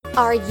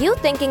Are you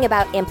thinking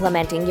about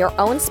implementing your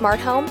own smart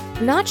home?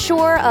 Not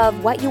sure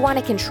of what you want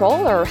to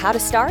control or how to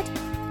start?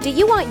 Do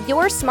you want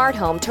your smart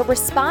home to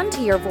respond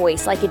to your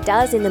voice like it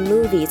does in the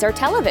movies or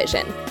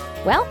television?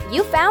 Well,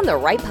 you found the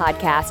right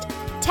podcast,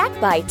 Tech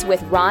Bites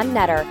with Ron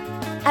Nutter.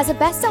 As a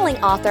best-selling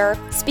author,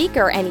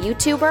 speaker, and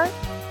YouTuber,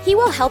 he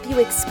will help you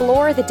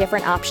explore the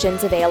different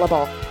options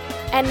available.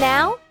 And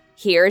now,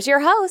 here's your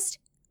host,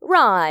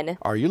 Ron.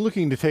 Are you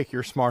looking to take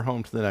your smart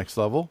home to the next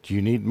level? Do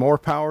you need more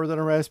power than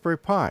a Raspberry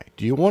Pi?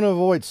 Do you want to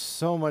avoid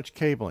so much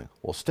cabling?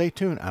 Well, stay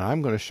tuned and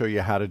I'm going to show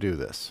you how to do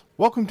this.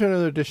 Welcome to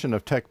another edition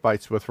of Tech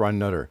Bites with Ron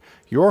Nutter,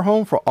 your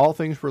home for all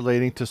things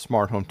relating to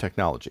smart home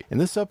technology. In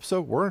this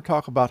episode, we're going to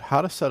talk about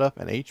how to set up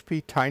an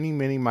HP Tiny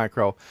Mini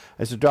Micro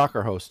as a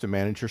Docker host to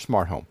manage your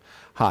smart home.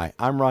 Hi,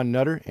 I'm Ron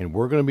Nutter, and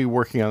we're going to be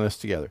working on this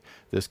together.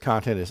 This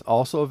content is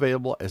also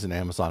available as an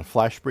Amazon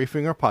Flash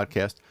Briefing or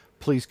podcast.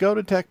 Please go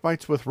to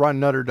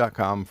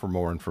techbiteswithronnutter.com for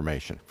more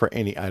information. For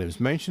any items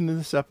mentioned in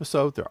this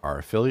episode, there are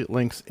affiliate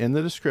links in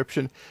the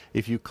description.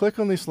 If you click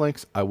on these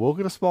links, I will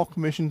get a small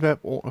commission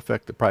that won't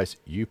affect the price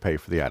you pay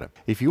for the item.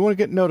 If you want to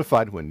get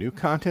notified when new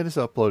content is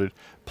uploaded,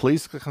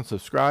 please click on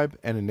subscribe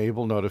and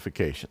enable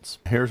notifications.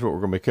 Here's what we're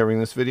going to be covering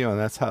in this video, and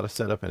that's how to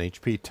set up an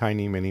HP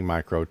Tiny Mini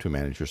Micro to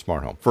manage your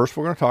smart home. First,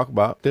 we're going to talk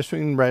about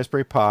between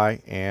Raspberry Pi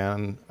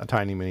and a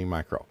Tiny Mini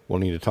Micro. We'll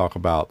need to talk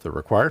about the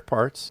required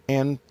parts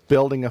and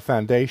building a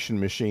foundation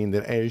machine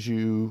that as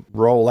you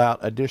roll out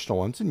additional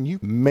ones, and you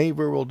may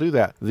very well do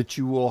that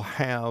you will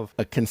have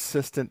a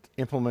consistent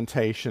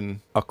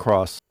implementation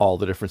across all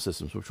the different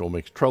systems, which will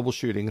make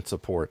troubleshooting and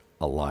support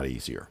a lot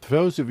easier. For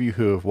those of you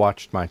who have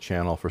watched my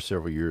channel for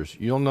several years,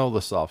 you'll know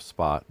the soft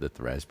spot that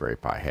the Raspberry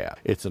Pi has.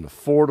 It's an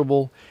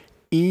affordable,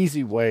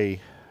 easy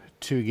way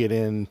to get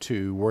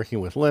into working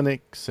with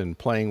Linux and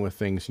playing with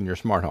things in your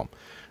smart home.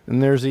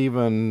 And there's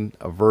even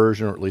a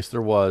version, or at least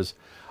there was,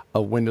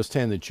 of Windows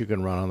 10 that you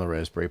can run on the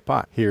Raspberry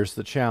Pi. Here's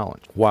the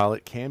challenge. While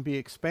it can be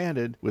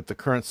expanded with the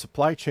current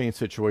supply chain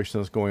situation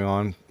that's going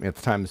on at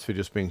the time this video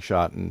is being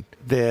shot, and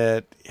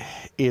that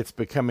it's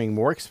becoming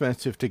more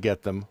expensive to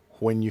get them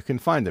when you can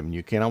find them.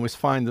 You can't always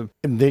find them.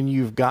 And then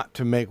you've got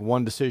to make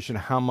one decision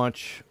how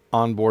much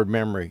onboard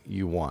memory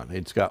you want.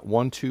 It's got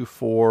 1, 2,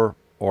 4,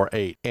 or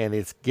 8, and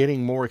it's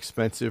getting more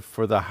expensive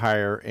for the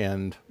higher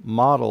end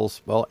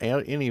models, well,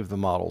 any of the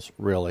models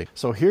really.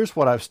 So here's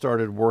what I've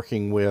started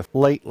working with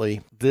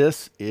lately.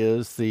 This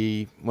is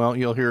the, well,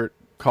 you'll hear it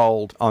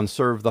called on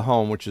Serve the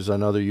Home, which is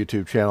another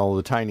YouTube channel,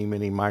 the Tiny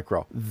Mini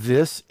Micro.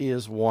 This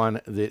is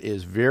one that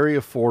is very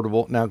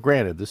affordable. Now,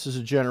 granted, this is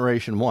a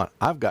generation 1.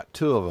 I've got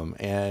 2 of them,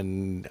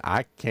 and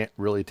I can't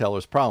really tell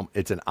there's a problem.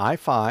 It's an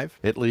i5,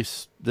 at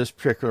least this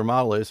particular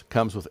model is,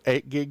 comes with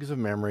 8 gigs of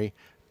memory,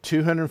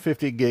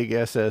 250 gig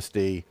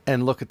SSD,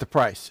 and look at the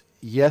price.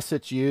 Yes,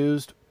 it's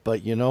used,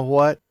 but you know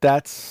what?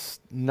 That's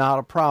not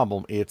a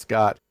problem. It's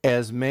got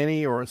as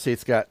many, or let's see,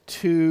 it's got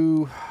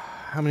 2,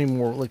 how many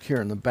more? Look here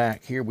in the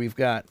back here. We've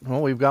got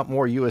more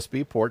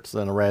USB ports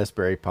than a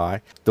Raspberry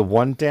Pi. The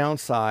one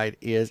downside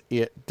is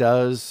it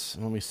does,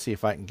 let me see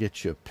if I can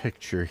get you a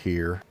picture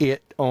here.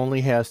 It only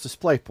has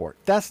DisplayPort.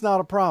 That's not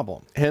a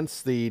problem.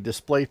 Hence the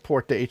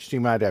DisplayPort to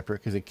HDMI adapter,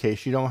 because in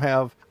case you don't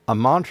have a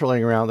monitor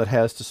laying around that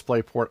has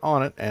DisplayPort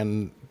on it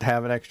and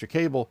have an extra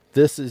cable,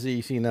 this is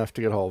easy enough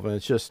to get hold of. And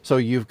it's just, so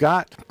you've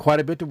got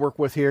quite a bit to work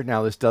with here.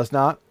 Now, this does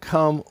not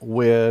come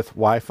with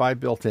Wi-Fi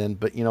built in,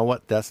 but you know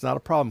what? That's not a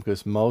problem,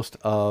 because most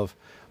of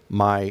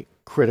my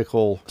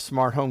critical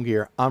smart home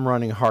gear, I'm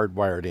running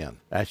hardwired in.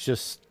 That's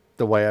just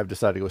the way I've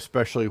decided to go,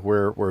 especially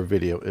where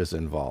video is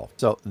involved.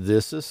 So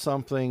this is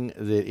something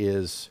that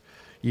is,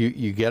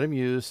 you get them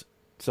used.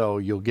 So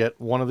you'll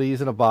get one of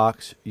these in a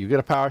box, you get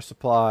a power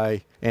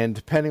supply, and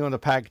depending on the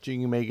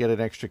packaging, you may get an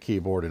extra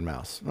keyboard and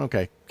mouse.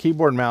 Okay,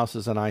 keyboard and mouse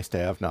is a nice to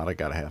have, not a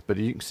gotta have. But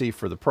you can see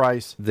for the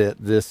price that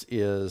this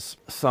is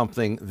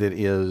something that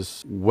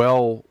is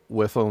well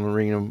within the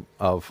arena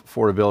of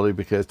affordability,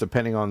 because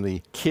depending on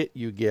the kit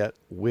you get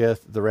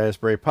with the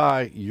Raspberry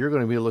Pi, you're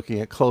going to be looking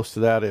at close to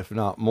that, if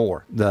not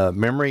more. The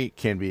memory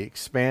can be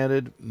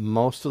expanded.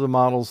 Most of the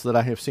models that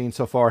I have seen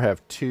so far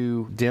have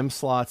 2 DIMM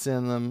slots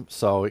in them,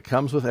 so it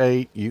comes with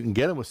 8. You can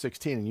get them with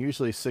 16, and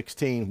usually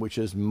 16, which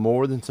is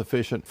more than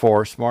sufficient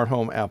for smart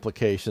home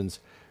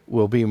applications,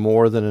 will be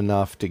more than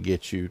enough to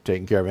get you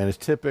taken care of. And it's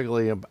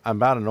typically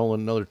about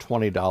another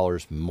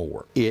 $20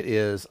 more. It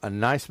is a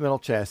nice metal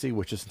chassis,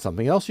 which is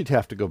something else you'd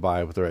have to go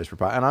buy with the Raspberry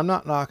Pi. And I'm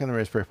not knocking the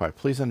Raspberry Pi.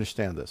 Please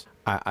understand this.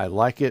 I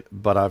like it,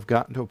 but I've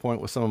gotten to a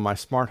point with some of my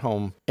smart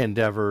home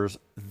endeavors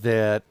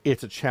that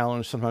it's a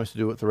challenge sometimes to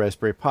do with the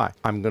Raspberry Pi.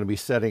 I'm going to be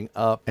setting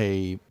up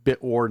a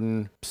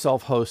Bitwarden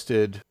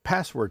self-hosted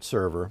password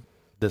server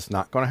that's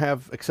not going to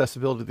have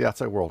accessibility to the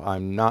outside world.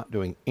 I'm not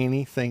doing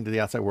anything to the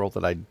outside world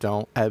that I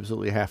don't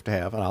absolutely have to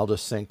have, and I'll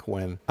just sync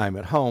when I'm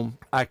at home.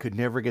 I could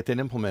never get that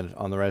implemented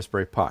on the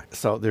Raspberry Pi.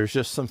 So there's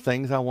just some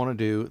things I want to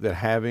do that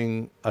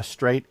having a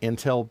straight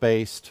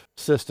Intel-based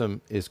system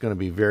is going to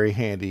be very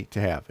handy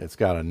to have. It's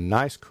got a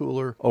nice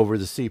cooler over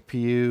the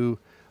CPU.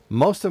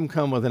 Most of them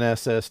come with an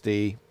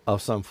SSD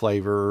of some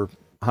flavor,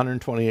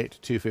 128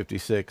 to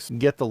 256.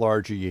 Get the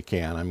larger you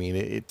can. I mean,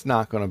 it's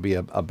not going to be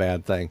a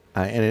bad thing.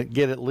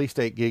 Get at least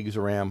 8 gigs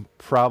of RAM,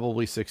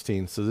 probably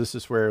 16. So this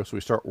is where, as we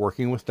start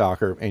working with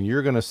Docker, and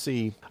you're going to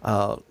see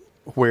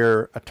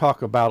where I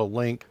talk about a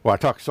link.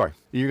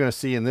 You're going to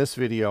see in this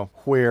video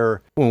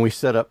where when we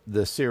set up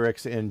the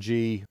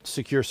CRXNG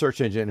secure search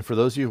engine. And for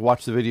those of you who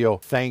watched the video,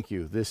 thank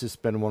you. This has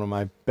been one of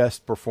my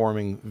best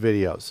performing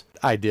videos.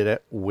 I did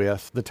it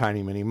with the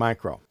Tiny Mini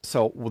Micro.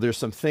 So there's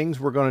some things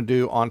we're going to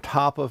do on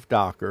top of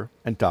Docker,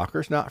 and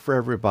Docker's not for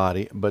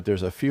everybody, but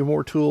there's a few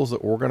more tools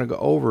that we're going to go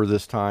over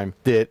this time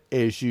that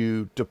as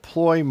you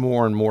deploy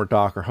more and more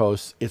Docker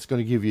hosts, it's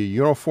going to give you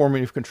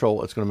uniformity of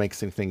control. It's going to make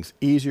some things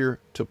easier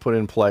to put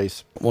in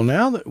place. Well,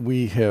 now that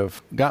we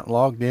have gotten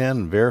logged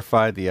in and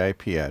verified the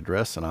IP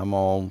address, and I'm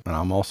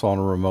also on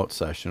a remote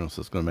session, so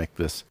it's going to make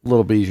this a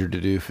little bit easier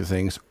to do for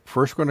things.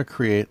 First, we're going to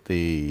create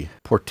the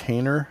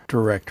Portainer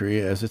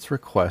directory as it's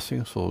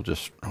requesting. So we'll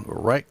just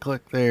right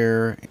click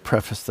there,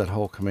 preface that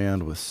whole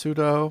command with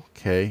sudo.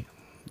 Okay,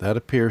 that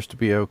appears to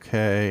be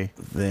okay.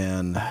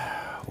 Then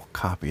we'll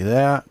copy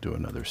that, do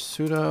another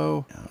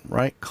sudo, and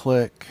right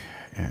click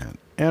and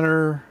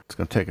enter. It's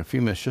going to take a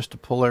few minutes just to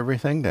pull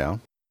everything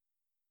down.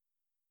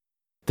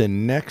 The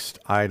next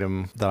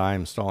item that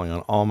I'm installing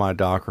on all my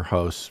Docker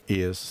hosts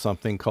is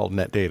something called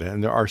NetData.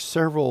 And there are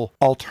several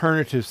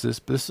alternatives to this,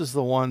 but this is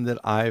the one that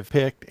I've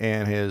picked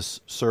and has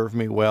served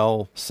me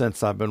well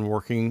since I've been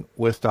working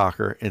with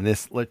Docker. And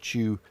this lets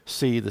you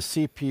see the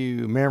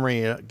CPU,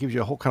 memory. It gives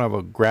you a whole kind of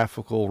a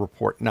graphical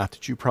report. Not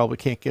that you probably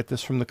can't get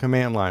this from the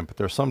command line, but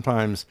there's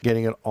sometimes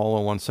getting it all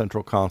in one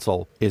central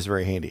console is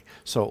very handy.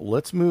 So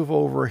let's move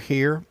over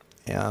here.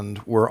 And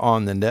we're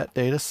on the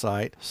NetData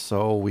site,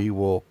 so we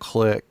will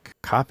click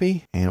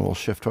copy, and we'll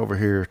shift over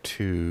here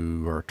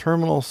to our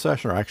terminal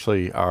session, or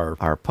actually our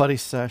PuTTY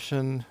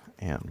session,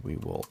 and we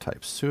will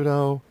type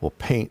sudo. We'll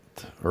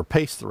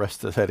paste the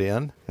rest of that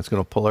in. It's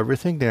going to pull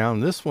everything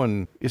down. This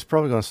one is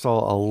probably going to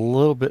install a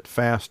little bit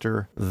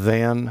faster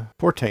than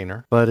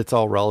Portainer, but it's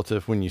all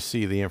relative when you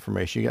see the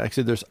information. Like I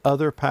said, there's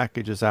other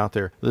packages out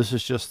there. This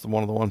is just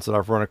one of the ones that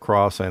I've run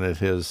across, and it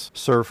has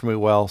served me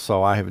well,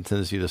 so I have a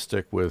tendency to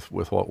stick with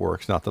what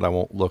works. Not that I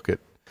won't look at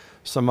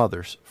some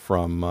others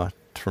from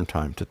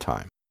time to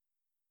time.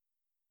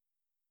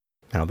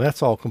 Now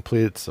that's all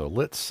completed, so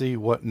let's see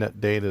what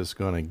NetData is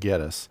going to get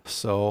us.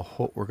 So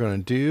what we're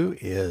going to do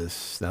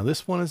is, now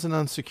this one isn't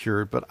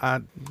unsecured, but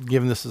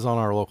given this is on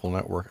our local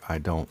network, I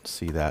don't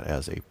see that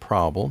as a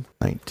problem.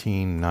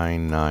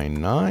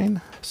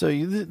 19999.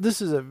 So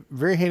this is a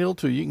very handy little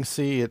tool. You can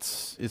see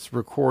it's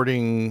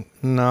recording.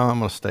 No, I'm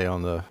going to stay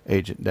on the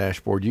agent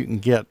dashboard. You can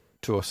get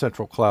to a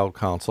central cloud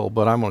console,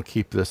 but I'm going to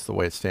keep this the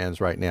way it stands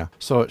right now.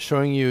 So it's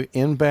showing you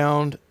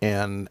inbound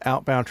and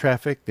outbound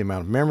traffic, the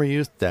amount of memory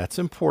used. That's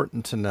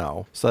important to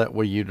know, so that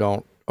way you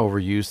don't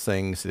overuse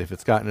things. If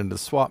it's gotten into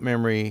swap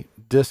memory,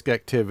 disk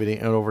activity,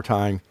 and over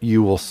time,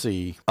 you will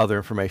see other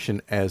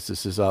information as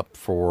this is up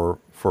for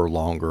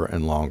longer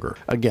and longer.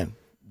 Again,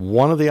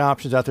 one of the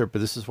options out there,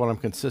 but this is what I'm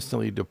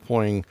consistently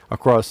deploying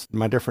across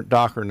my different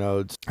Docker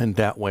nodes, and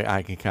that way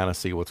I can kind of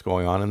see what's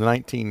going on. And the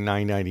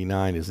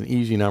 19999 is an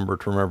easy number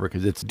to remember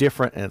because it's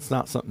different and it's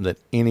not something that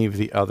any of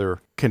the other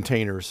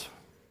containers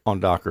on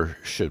Docker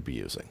should be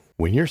using.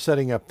 When you're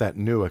setting up that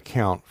new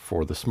account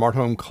for the smart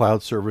home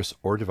cloud service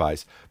or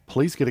device,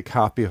 please get a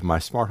copy of my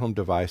smart home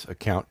device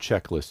account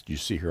checklist you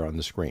see here on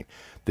the screen.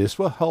 This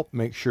will help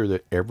make sure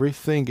that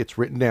everything gets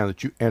written down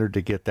that you entered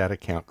to get that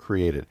account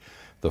created.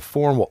 The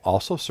form will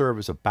also serve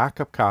as a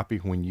backup copy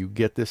when you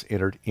get this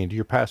entered into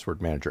your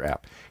password manager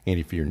app. And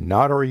if you're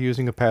not already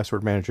using a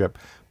password manager app,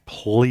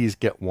 please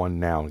get one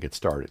now and get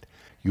started.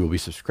 You will be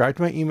subscribed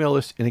to my email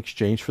list in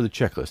exchange for the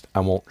checklist. I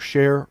won't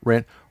share,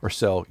 rent, or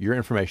sell your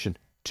information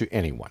to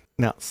anyone.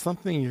 Now,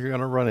 something you're going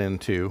to run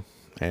into,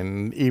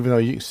 and even though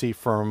you can see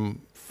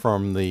from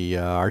the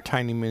our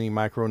Tiny Mini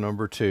Micro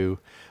number 2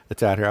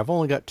 that's out here, I've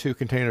only got 2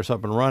 containers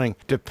up and running.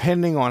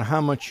 Depending on how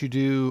much you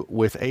do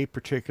with a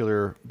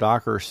particular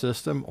Docker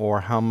system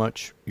or how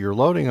much you're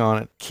loading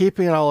on it,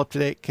 keeping it all up to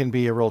date can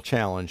be a real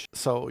challenge.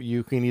 So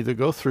you can either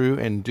go through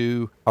and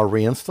do a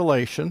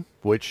reinstallation,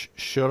 which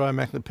should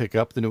automatically pick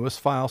up the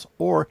newest files,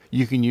 or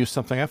you can use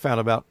something I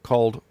found about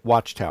called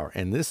Watchtower.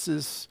 And this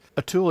is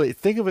a tool,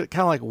 think of it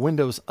kind of like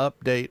Windows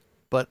Update,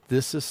 but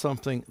this is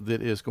something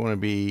that is going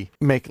to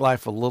make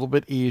life a little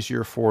bit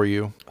easier for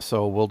you.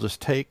 So we'll just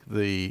take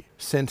the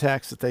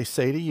syntax that they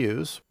say to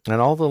use,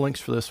 and all the links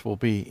for this will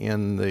be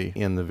in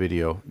the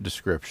video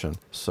description.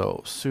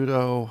 So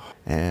sudo,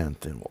 and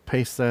then we'll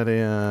paste that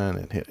in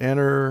and hit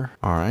enter.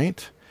 All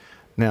right.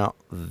 Now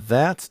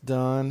that's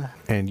done,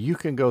 and you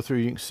can go through,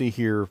 you can see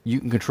here, you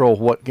can control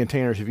what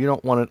containers. If you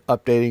don't want it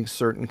updating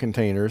certain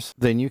containers,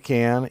 then you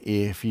can.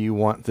 If you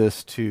want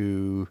this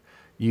to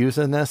use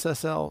an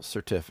SSL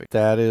certificate,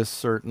 that is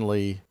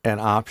certainly an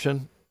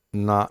option,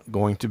 not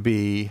going to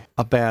be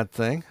a bad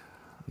thing.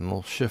 And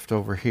we'll shift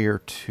over here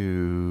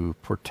to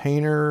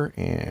Portainer,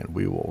 and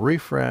we will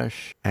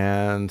refresh.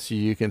 And so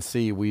you can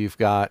see we've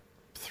got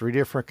 3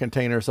 different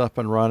containers up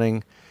and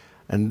running.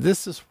 And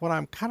this is what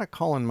I'm kind of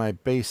calling my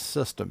base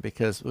system,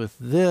 because with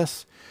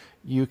this,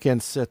 you can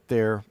sit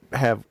there,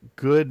 have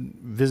good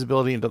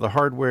visibility into the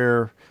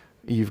hardware.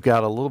 You've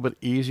got a little bit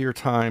easier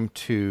time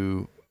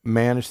to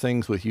manage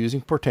things with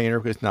using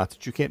Portainer, because not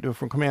that you can't do it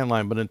from command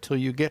line, but until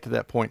you get to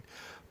that point,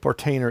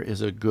 Portainer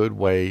is a good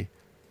way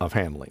of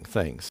handling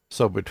things.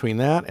 So between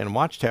that and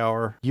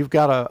Watchtower, you've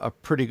got a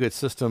pretty good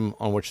system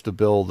on which to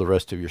build the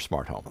rest of your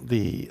smart home.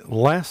 The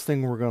last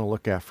thing we're going to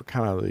look at for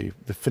kind of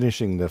the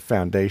finishing the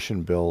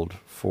foundation build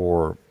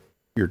for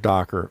your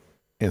Docker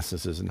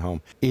instances in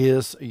home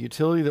is a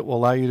utility that will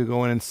allow you to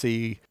go in and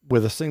see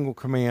with a single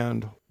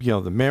command,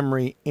 the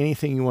memory,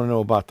 anything you want to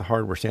know about the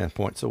hardware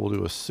standpoint. So we'll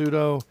do a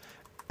sudo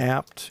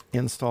apt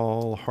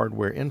install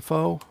hardware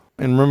info.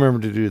 And remember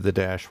to do the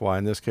 -y.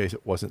 In this case,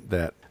 it wasn't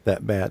that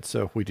bad.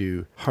 So if we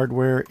do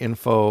hardware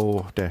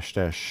info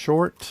 --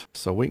 short,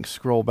 so we can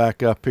scroll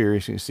back up here.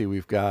 As you can see,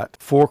 we've got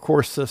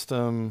 4-core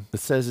system.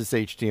 It says it's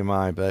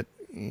HDMI, but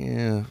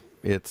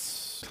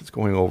it's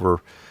going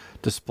over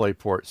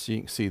DisplayPort. So you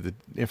can see the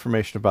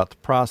information about the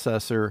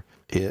processor.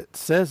 It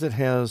says it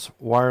has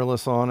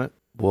wireless on it.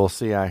 We'll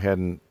see. I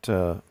hadn't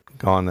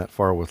gone that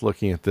far with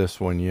looking at this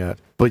one yet,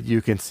 but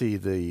you can see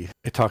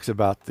it talks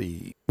about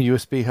the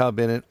USB hub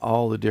in it,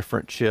 all the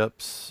different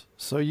chips,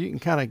 so you can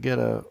kind of get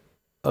a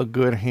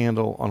good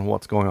handle on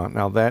what's going on.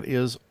 Now that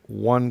is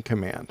one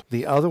command.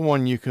 The other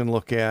one you can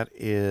look at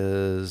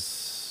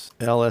is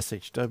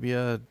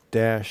lshw-short.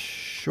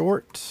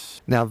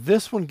 Now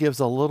this one gives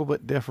a little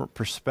bit different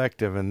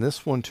perspective, and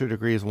this one to a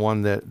degree is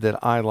one that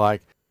I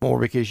like more,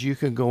 because you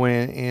can go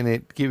in and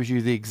it gives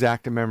you the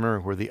exact memory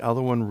where the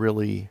other one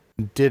really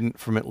didn't,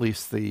 from at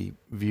least the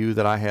view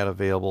that I had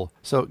available.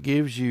 So it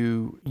gives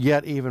you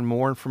yet even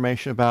more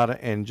information about it,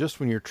 and just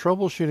when you're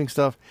troubleshooting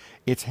stuff,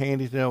 it's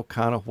handy to know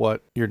kind of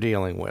what you're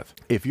dealing with.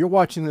 If you're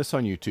watching this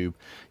on YouTube,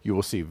 you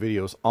will see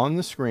videos on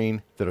the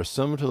screen that are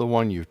similar to the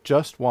one you've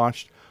just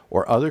watched,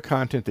 or other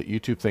content that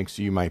YouTube thinks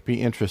you might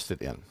be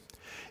interested in.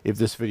 If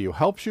this video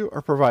helps you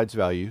or provides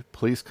value,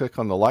 please click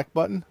on the like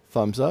button,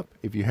 thumbs up.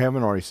 If you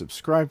haven't already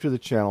subscribed to the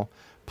channel,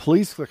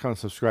 please click on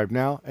subscribe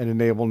now and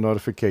enable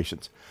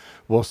notifications.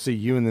 We'll see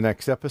you in the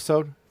next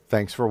episode.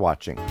 Thanks for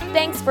watching.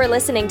 Thanks for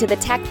listening to the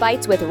Tech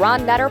Bites with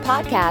Ron Nutter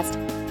podcast.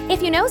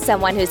 If you know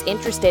someone who's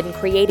interested in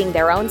creating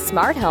their own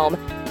smart home,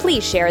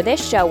 please share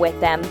this show with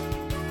them.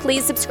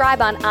 Please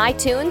subscribe on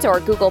iTunes or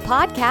Google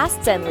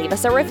Podcasts and leave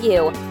us a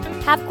review.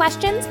 Have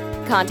questions?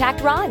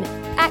 Contact Ron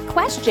at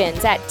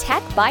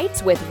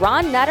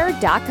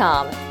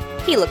questions@techbiteswithronnutter.com.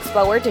 He looks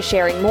forward to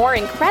sharing more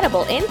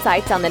incredible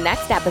insights on the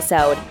next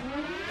episode.